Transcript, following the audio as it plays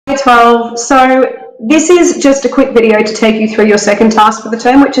12. So this is just a quick video to take you through your second task for the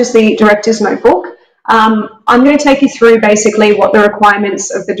term, which is the director's notebook. I'm going to take you through basically what the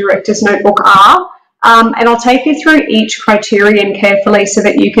requirements of the director's notebook are, and I'll take you through each criterion carefully so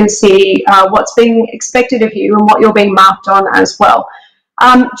that you can see what's being expected of you and what you're being marked on as well.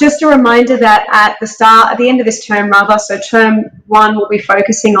 Just a reminder that at the end of this term rather, so term 1 will be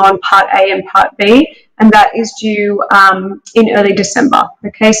focusing on part A and part B, and that is due in early December.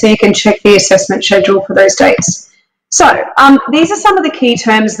 Okay, so you can check the assessment schedule for those dates. So these are some of the key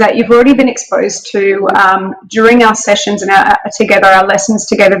terms that you've already been exposed to during our sessions and our lessons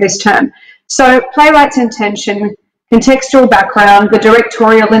together this term. So playwright's intention, contextual background, the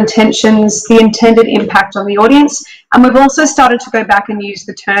directorial intentions, the intended impact on the audience, and we've also started to go back and use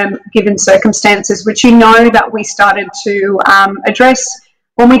the term given circumstances, which you know that we started to address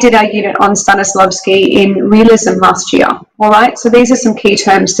when we did our unit on Stanislavski in realism last year. All right, so these are some key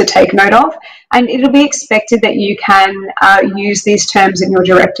terms to take note of, and it'll be expected that you can use these terms in your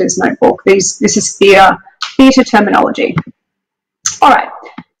director's notebook. This is theatre terminology. All right.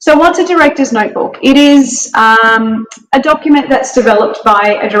 So what's a director's notebook? It is a document that's developed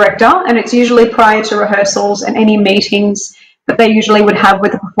by a director, and it's usually prior to rehearsals and any meetings that they usually would have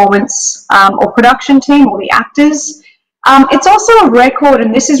with the performance or production team or the actors. It's also a record,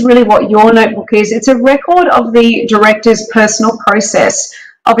 and this is really what your notebook is. It's a record of the director's personal process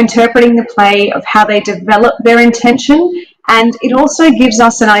of interpreting the play, of how they develop their intention, and it also gives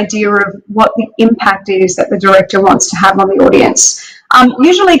us an idea of what the impact is that the director wants to have on the audience.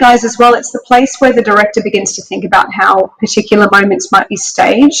 Usually, guys, as well, it's the place where the director begins to think about how particular moments might be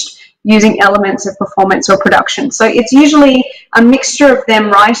staged using elements of performance or production. So it's usually a mixture of them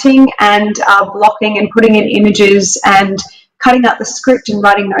writing and blocking and putting in images and cutting out the script and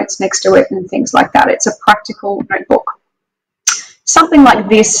writing notes next to it and things like that. It's a practical notebook. Something like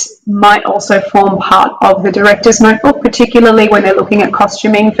this might also form part of the director's notebook, particularly when they're looking at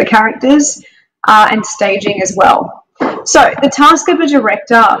costuming for characters and staging as well. So the task of a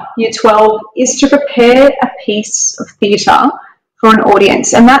director, year 12, is to prepare a piece of theatre for an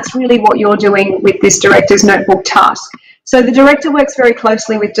audience, and that's really what you're doing with this director's notebook task. So the director works very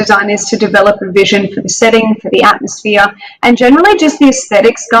closely with designers to develop a vision for the setting, for the atmosphere, and generally just the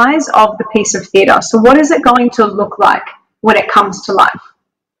aesthetics, guys, of the piece of theatre. So what is it going to look like when it comes to life?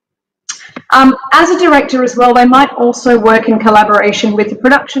 As a director as well, they might also work in collaboration with the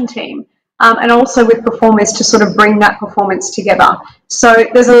production team and also with performers to sort of bring that performance together. So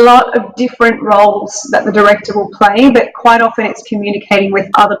there's a lot of different roles that the director will play, but quite often it's communicating with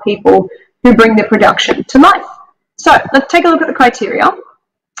other people who bring the production to life. So let's take a look at the criteria.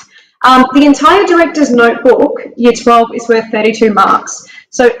 The entire director's notebook, year 12, is worth 32 marks.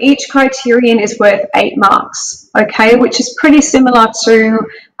 So each criterion is worth 8 marks, okay, which is pretty similar to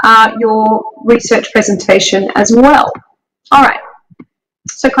your research presentation as well. All right,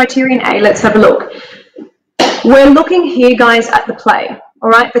 so criterion A, let's have a look. We're looking here, guys, at the play, all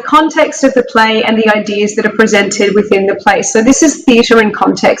right, the context of the play and the ideas that are presented within the play. So this is theatre in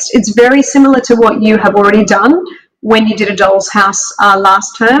context. It's very similar to what you have already done when you did a Doll's House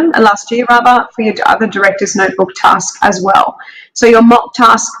last year for your other director's notebook task as well. So your mock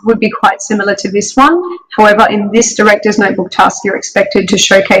task would be quite similar to this one. However, in this director's notebook task, you're expected to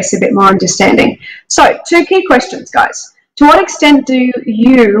showcase a bit more understanding. So 2 key questions, guys. To what extent do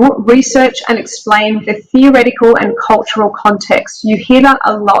you research and explain the theoretical and cultural context? You hear that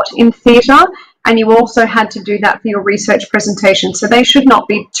a lot in theatre, and you also had to do that for your research presentation. So they should not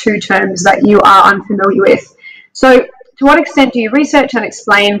be 2 terms that you are unfamiliar with. So to what extent do you research and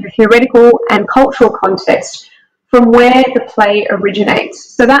explain the theoretical and cultural context from where the play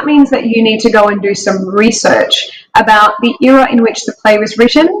originates? So that means that you need to go and do some research about the era in which the play was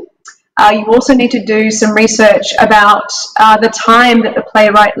written. You also need to do some research about the time that the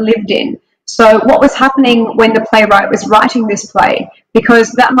playwright lived in. So what was happening when the playwright was writing this play,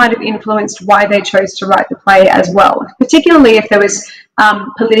 because that might have influenced why they chose to write the play as well, particularly if there was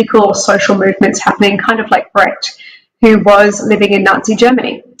political or social movements happening, kind of like Brecht, who was living in Nazi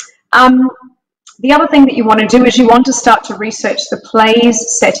Germany. The other thing that you want to do is you want to start to research the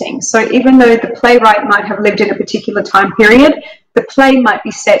play's setting. So even though the playwright might have lived in a particular time period, the play might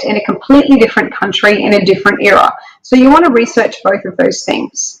be set in a completely different country in a different era. So you want to research both of those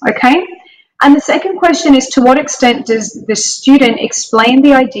things, okay? And the second question is, to what extent does the student explain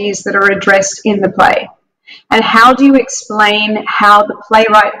the ideas that are addressed in the play? And how do you explain how the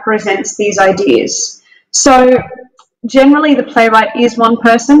playwright presents these ideas? So generally the playwright is one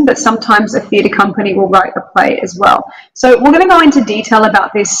person, but sometimes a theatre company will write the play as well. So we're going to go into detail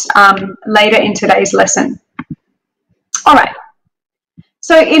about this later in today's lesson. All right.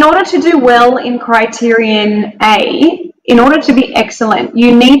 So in order to do well in criterion A, in order to be excellent,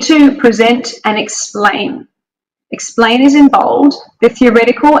 you need to present and explain. Explain is in bold, the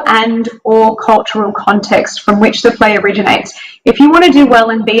theoretical and or cultural context from which the play originates. If you want to do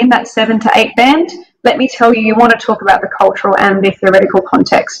well and be in that 7 to 8 band, let me tell you, you want to talk about the cultural and the theoretical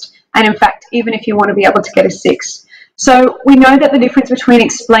context. And in fact, even if you want to be able to get a 6. So we know that the difference between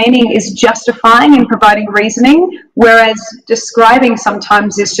explaining is justifying and providing reasoning, whereas describing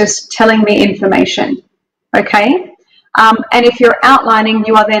sometimes is just telling me information, okay? And if you're outlining,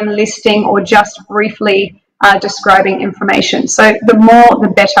 you are then listing or just briefly describing information. So the more,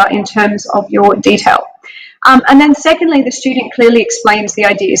 the better in terms of your detail. And then secondly, the student clearly explains the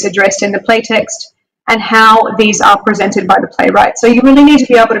ideas addressed in the play text and how these are presented by the playwright. So you really need to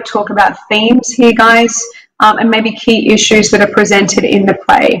be able to talk about themes here, guys, and maybe key issues that are presented in the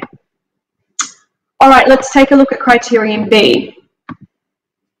play. All right, let's take a look at criterion B.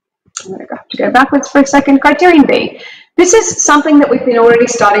 I'm going to have to go backwards for a second. Criterion B. This is something that we've been already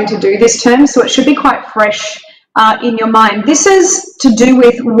starting to do this term, so it should be quite fresh in your mind. This is to do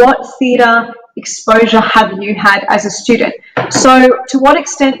with what theatre exposure have you had as a student. So to what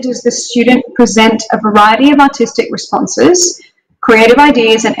extent does the student present a variety of artistic responses, creative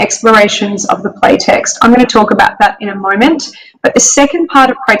ideas and explorations of the play text? I'm going to talk about that in a moment. But the second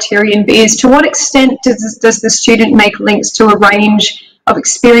part of criterion B is to what extent does the student make links to a range of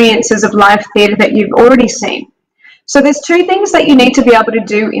experiences of live theatre that you've already seen? So there's two things that you need to be able to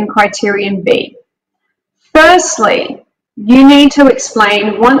do in criterion B. Firstly, you need to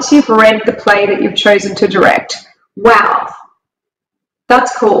explain, once you've read the play that you've chosen to direct, wow,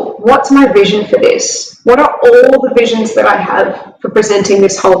 that's cool. What's my vision for this? What are all the visions that I have for presenting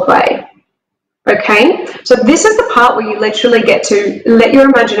this whole play? Okay, so this is the part where you literally get to let your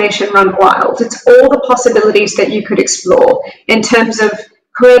imagination run wild. It's all the possibilities that you could explore in terms of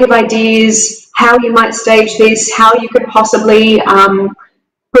creative ideas, how you might stage this, how you could possibly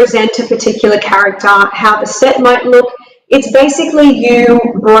present a particular character, how the set might look. It's basically you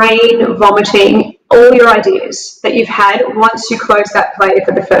brain vomiting all your ideas that you've had once you close that play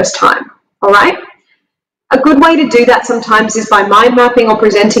for the first time, all right? A good way to do that sometimes is by mind mapping or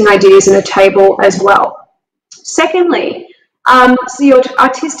presenting ideas in a table as well. Secondly, so your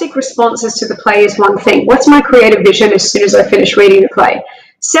artistic responses to the play is one thing. What's my creative vision as soon as I finish reading the play?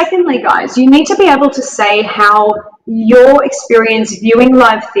 Secondly, guys, you need to be able to say how your experience viewing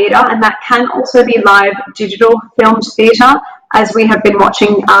live theatre, and that can also be live digital filmed theatre, as we have been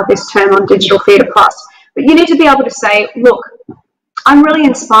watching this term on Digital Theatre Plus. But you need to be able to say, look, I'm really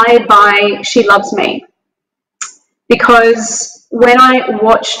inspired by She Loves Me, because when I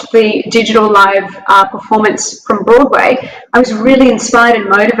watched the digital live performance from Broadway, I was really inspired and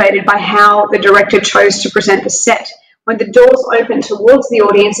motivated by how the director chose to present the set. When the doors opened towards the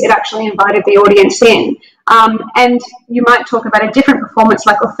audience, it actually invited the audience in. And you might talk about a different performance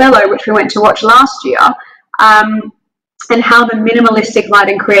like Othello, which we went to watch last year, and how the minimalistic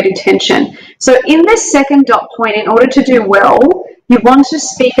lighting created tension. So in this second dot point, in order to do well, you want to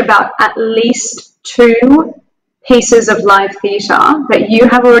speak about at least 2 pieces of live theatre that you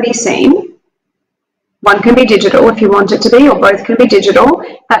have already seen. One can be digital if you want it to be, or both can be digital,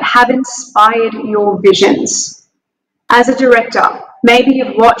 that have inspired your visions. As a director, maybe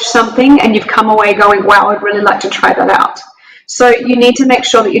you've watched something and you've come away going, wow, I'd really like to try that out. So you need to make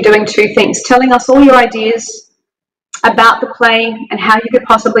sure that you're doing 2 things, telling us all your ideas about the play and how you could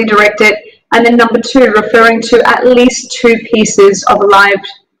possibly direct it, and then number 2, referring to at least 2 pieces of live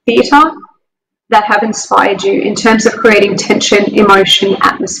theatre that have inspired you in terms of creating tension, emotion,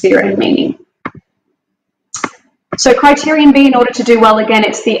 atmosphere, and meaning. So criterion B, in order to do well, again,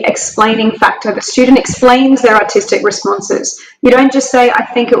 it's the explaining factor. The student explains their artistic responses. You don't just say, I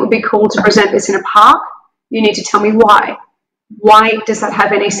think it would be cool to present this in a park. You need to tell me why. Why does that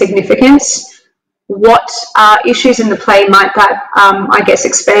have any significance? What issues in the play might that, I guess,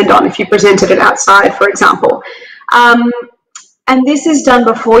 expand on if you presented it outside, for example? And this is done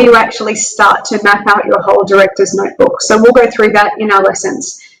before you actually start to map out your whole director's notebook. So we'll go through that in our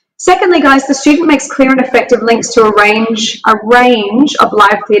lessons. Secondly, guys, the student makes clear and effective links to a range of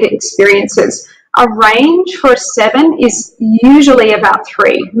live theatre experiences. A range for a 7 is usually about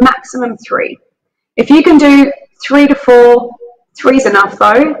 3, maximum 3. If you can do 3 to 4, 3 is enough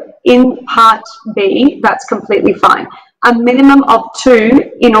though. In part B, that's completely fine. A minimum of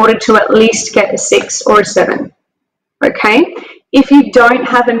 2 in order to at least get a 6 or a 7. Okay? If you don't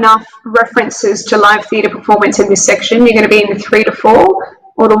have enough references to live theatre performance in this section, you're going to be in the 3 to 4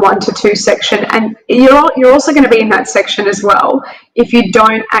 or the 1 to 2 section, and you're also going to be in that section as well if you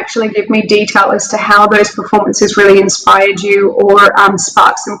don't actually give me detail as to how those performances really inspired you or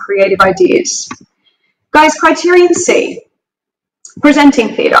sparked some creative ideas. Guys, criterion C,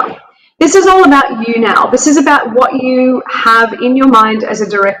 presenting theatre. This is all about you now. This is about what you have in your mind as a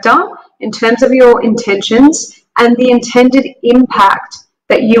director in terms of your intentions and the intended impact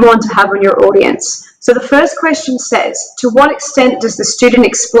that you want to have on your audience. So the first question says, to what extent does the student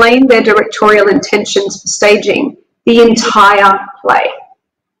explain their directorial intentions for staging the entire play?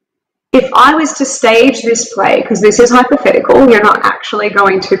 If I was to stage this play, because this is hypothetical, you're not actually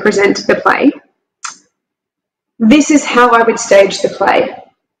going to present the play, this is how I would stage the play.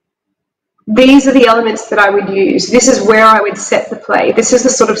 These are the elements that I would use. This is where I would set the play. This is the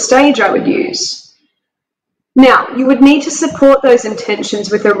sort of stage I would use. Now, you would need to support those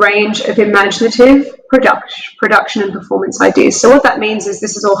intentions with a range of imaginative production and performance ideas. So what that means is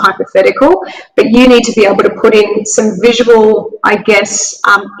this is all hypothetical, but you need to be able to put in some visual, I guess,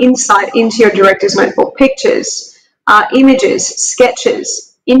 insight into your director's notebook, pictures, images,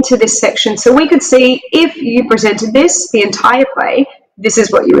 sketches into this section. So we could see if you presented this, the entire play, this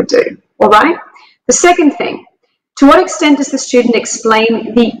is what you would do, all right? The second thing, to what extent does the student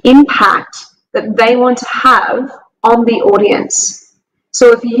explain the impact that they want to have on the audience?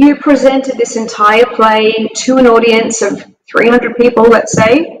 So if you presented this entire play to an audience of 300 people, let's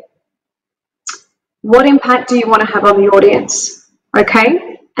say, what impact do you want to have on the audience?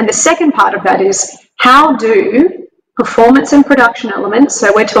 Okay? And the second part of that is, how do performance and production elements,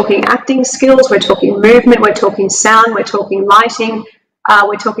 so we're talking acting skills, we're talking movement, we're talking sound, we're talking lighting,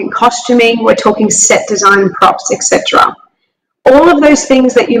 we're talking costuming, we're talking set design, props, etc. All of those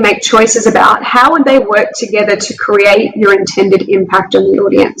things that you make choices about, how would they work together to create your intended impact on the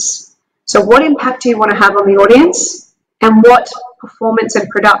audience? So what impact do you want to have on the audience? And what performance and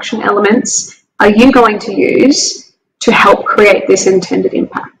production elements are you going to use to help create this intended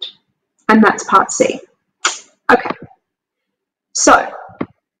impact? And that's part C. Okay. So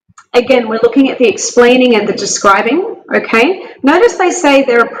again, we're looking at the explaining and the describing, okay? Notice they say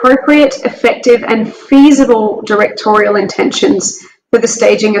they're appropriate, effective, and feasible directorial intentions for the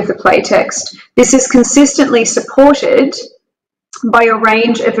staging of the play text. This is consistently supported by a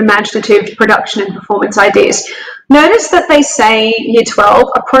range of imaginative production and performance ideas. Notice that they say, Year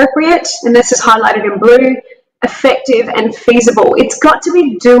 12, appropriate, and this is highlighted in blue, effective, and feasible. It's got to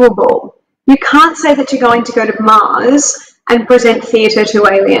be doable. You can't say that you're going to go to Mars and present theatre to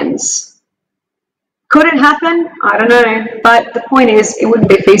aliens. Could it happen? I don't know. But the point is, it wouldn't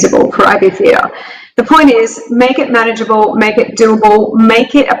be feasible for IB theatre. The point is, make it manageable, make it doable,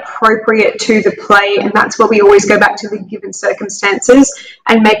 make it appropriate to the play, and that's where we always go back to the given circumstances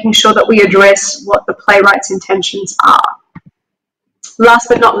and making sure that we address what the playwright's intentions are. Last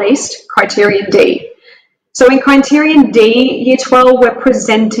but not least, criterion D. So in criterion D, Year 12, we're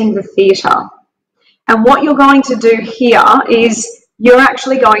presenting the theatre. And what you're going to do here is you're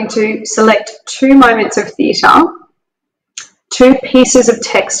actually going to select 2 moments of theatre, 2 pieces of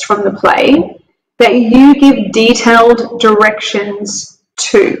text from the play that you give detailed directions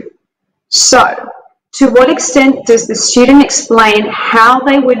to. So, to what extent does the student explain how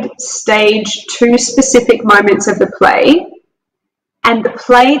they would stage 2 specific moments of the play? And the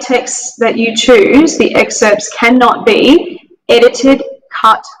play text that you choose, the excerpts, cannot be edited,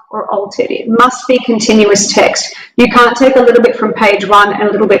 cut, or altered. It must be continuous text. You can't take a little bit from page 1 and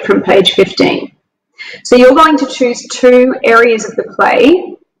a little bit from page 15. So you're going to choose 2 areas of the play.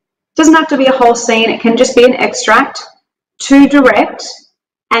 It doesn't have to be a whole scene, it can just be an extract, to direct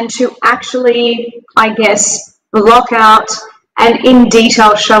and to actually, I guess, block out and in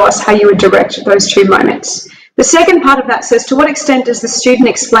detail show us how you would direct those 2 moments. The second part of that says, to what extent does the student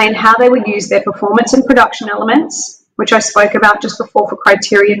explain how they would use their performance and production elements, which I spoke about just before for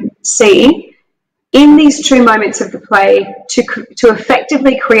criterion C, in these 2 moments of the play to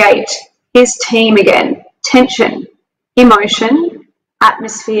effectively create his team again, tension, emotion,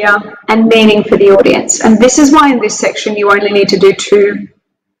 atmosphere, and meaning for the audience. And this is why in this section you only need to do 2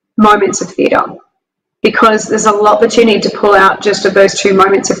 moments of theatre, because there's a lot that you need to pull out just of those 2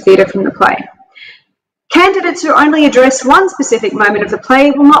 moments of theatre from the play. Candidates who only address 1 specific moment of the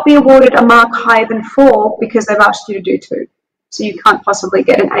play will not be awarded a mark higher than 4 because they've asked you to do 2. So you can't possibly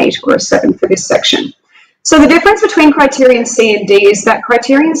get an 8 or a 7 for this section. So the difference between criterion C and D is that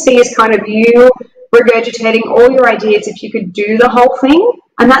criterion C is kind of you regurgitating all your ideas if you could do the whole thing,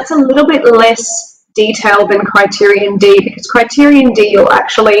 and that's a little bit less detailed than criterion D, because criterion D you'll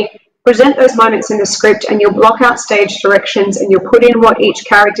actually present those moments in the script and you'll block out stage directions and you'll put in what each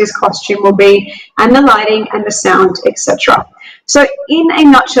character's costume will be and the lighting and the sound, etc. So in a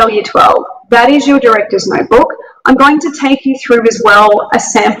nutshell, Year 12, that is your director's notebook. I'm going to take you through as well a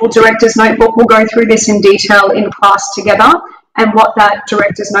sample director's notebook. We'll go through this in detail in class together and what that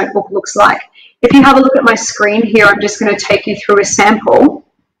director's notebook looks like. If you have a look at my screen here, I'm just going to take you through a sample.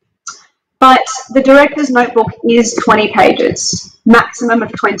 But the director's notebook is 20 pages, maximum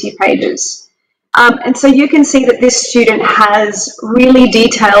of 20 pages. And so you can see that this student has really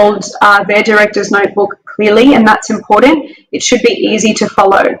detailed their director's notebook clearly, and that's important. It should be easy to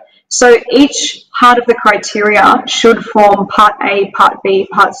follow. So each part of the criteria should form part A, part B,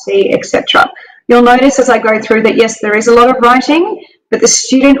 part C, etc. You'll notice as I go through that, yes, there is a lot of writing, but the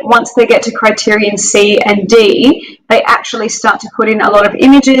student, once they get to criterion C and D, they actually start to put in a lot of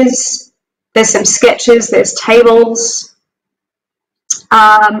images. There's some sketches, there's tables,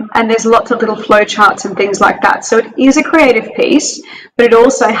 and there's lots of little flow charts and things like that. So it is a creative piece, but it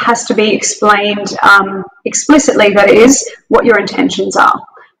also has to be explained explicitly, that is, what your intentions are.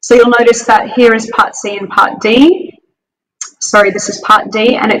 So you'll notice that here is part C and part D. Sorry, this is part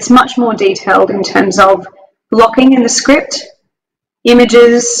D, and it's much more detailed in terms of blocking in the script,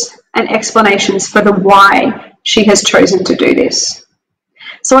 images, and explanations for the why she has chosen to do this.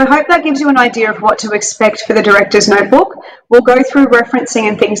 So I hope that gives you an idea of what to expect for the director's notebook. We'll go through referencing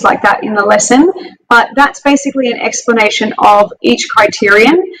and things like that in the lesson, but that's basically an explanation of each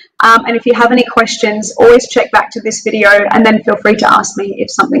criterion. And if you have any questions, always check back to this video and then feel free to ask me if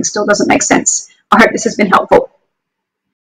something still doesn't make sense. I hope this has been helpful.